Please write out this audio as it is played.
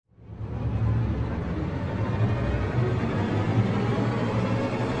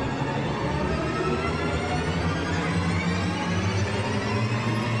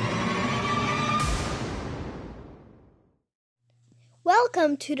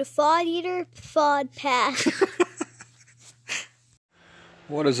Welcome to the Fod Eater Fodcast.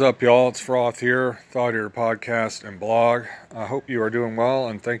 What is up, y'all? It's Froth here, Thought Eater Podcast and blog. I hope you are doing well,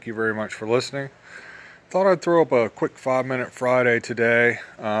 and thank you very much for listening. Thought I'd throw up a quick 5-minute Friday today,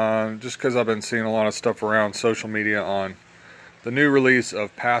 just because I've been seeing a lot of stuff around social media on the new release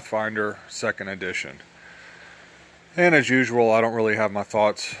of Pathfinder 2nd Edition. And as usual, I don't really have my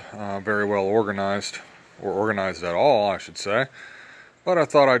thoughts very well organized, or organized at all, I should say. But I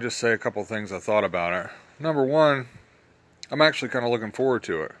thought I'd just say a couple things I thought about it. Number one, I'm actually kind of looking forward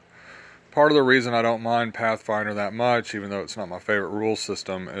to it. Part of the reason I don't mind Pathfinder that much, even though it's not my favorite rule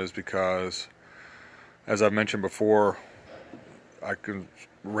system, is because, as I've mentioned before, I can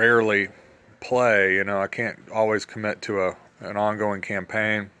rarely play. I can't always commit to an ongoing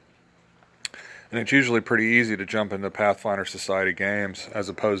campaign. And it's usually pretty easy to jump into Pathfinder Society games as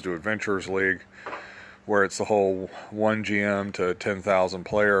opposed to Adventurers League, where it's the whole 1 GM to 10,000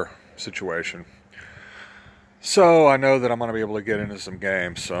 player situation. So I know that I'm going to be able to get into some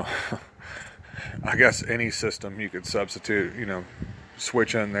games. So I guess any system you could substitute,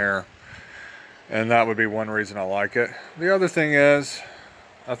 switch in there. And that would be one reason I like it. The other thing is,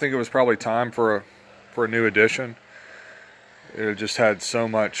 I think it was probably time for a new edition. It just had so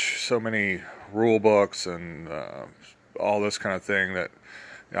many rule books and all this kind of thing that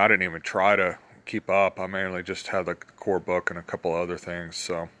I didn't even try to keep up. I mainly just had the core book and a couple other things.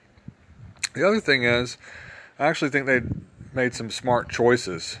 So the other thing is, I actually think they made some smart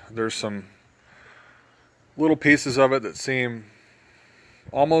choices. There's some little pieces of it that seem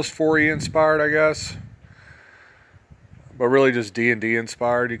almost 4E inspired, I guess, but really just D&D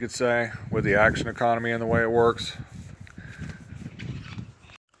inspired, you could say, with the action economy and the way it works.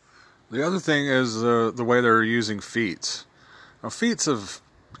 The other thing is the way they're using feats. Now, feats have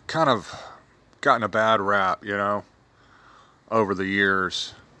kind of gotten a bad rap, over the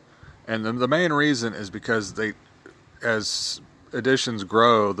years. And the main reason is because as editions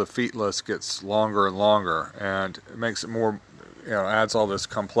grow, the feat list gets longer and longer, and it makes it more, adds all this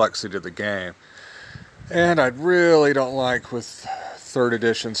complexity to the game. And I really don't like with 3rd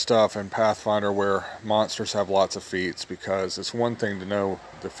edition stuff in Pathfinder where monsters have lots of feats, because it's one thing to know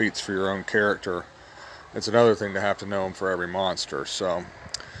the feats for your own character. It's another thing to have to know them for every monster.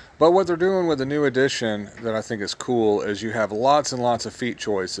 But what they're doing with the new edition that I think is cool is you have lots and lots of feat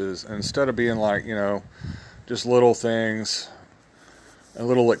choices. And instead of being like, just little things and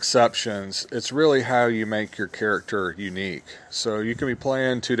little exceptions, it's really how you make your character unique. So you can be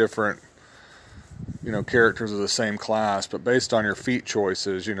playing two different, characters of the same class, but based on your feat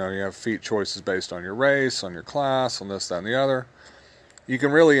choices, you have feat choices based on your race, on your class, on this, that, and the other. You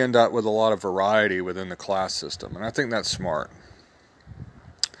can really end up with a lot of variety within the class system, and I think that's smart.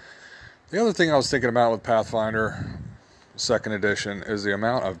 The other thing I was thinking about with Pathfinder 2nd Edition is the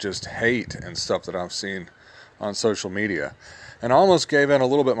amount of just hate and stuff that I've seen on social media. And I almost gave in a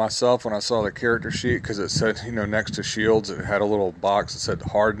little bit myself when I saw the character sheet, because it said, next to shields, it had a little box that said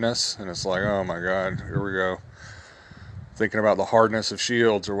hardness, and it's like, oh my god, here we go. Thinking about the hardness of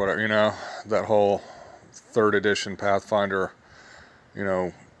shields or whatever, that whole 3rd edition Pathfinder,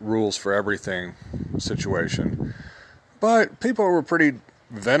 rules for everything situation. But people were pretty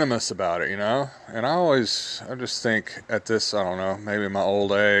venomous about it, and I just think at this, I don't know, maybe my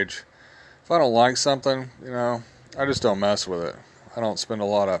old age, if I don't like something, I just don't mess with it. I don't spend a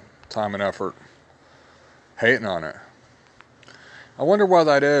lot of time and effort hating on it. I wonder why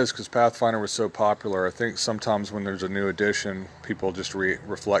that is, because Pathfinder was so popular. I think sometimes when there's a new edition, people just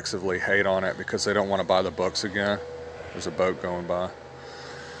reflexively hate on it because they don't want to buy the books again. There's a boat going by.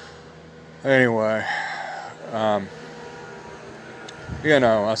 Anyway, I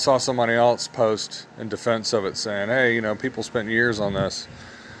saw somebody else post in defense of it saying, hey, people spent years on this.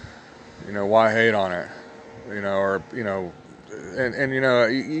 Why hate on it? You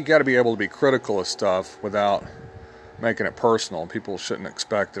got to be able to be critical of stuff without making it personal. People shouldn't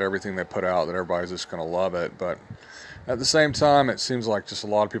expect that everything they put out, that everybody's just going to love it. But at the same time, it seems like just a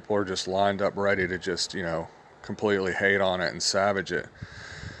lot of people are just lined up ready to just, completely hate on it and savage it.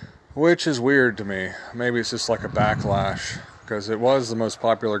 Which is weird to me. Maybe it's just like a backlash, because it was the most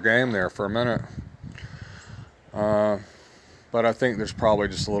popular game there for a minute. But I think there's probably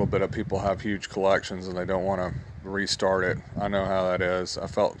just a little bit of people have huge collections and they don't want to restart it. I know how that is. I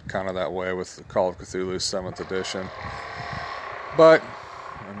felt kind of that way with Call of Cthulhu 7th edition. But,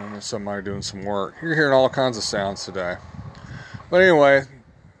 and then there's somebody doing some work. You're hearing all kinds of sounds today. But anyway,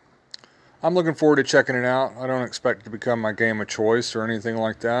 I'm looking forward to checking it out. I don't expect it to become my game of choice or anything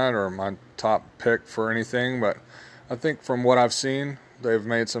like that, or my top pick for anything, but I think from what I've seen, they've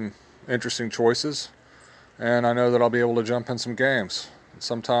made some interesting choices. And I know that I'll be able to jump in some games.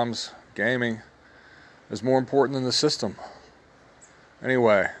 sometimes gaming is more important than the system.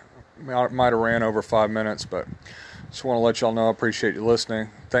 Anyway, I might have ran over 5 minutes, but just want to let y'all know I appreciate you listening.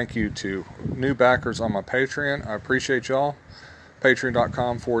 Thank you to new backers on my Patreon. I appreciate y'all.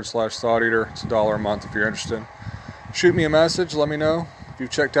 Patreon.com/ThoughtEater. It's $1 a month if you're interested. Shoot me a message. Let me know if you've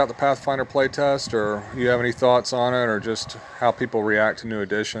checked out the Pathfinder playtest, or you have any thoughts on it, or just how people react to new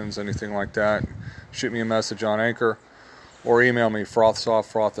editions, anything like that. Shoot me a message on Anchor, or email me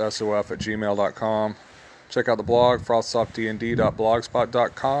frothsoft@gmail.com. Check out the blog,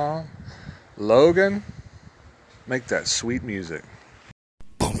 frothsoftdnd.blogspot.com. Logan, make that sweet music.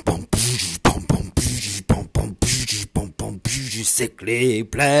 Sickly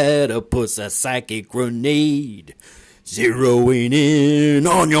platypus, a psychic grenade, zeroing in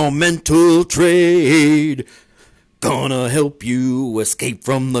on your mental trade. Gonna help you escape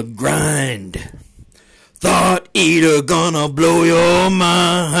from the grind. Thought Eater gonna blow your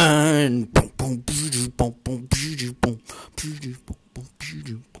mind.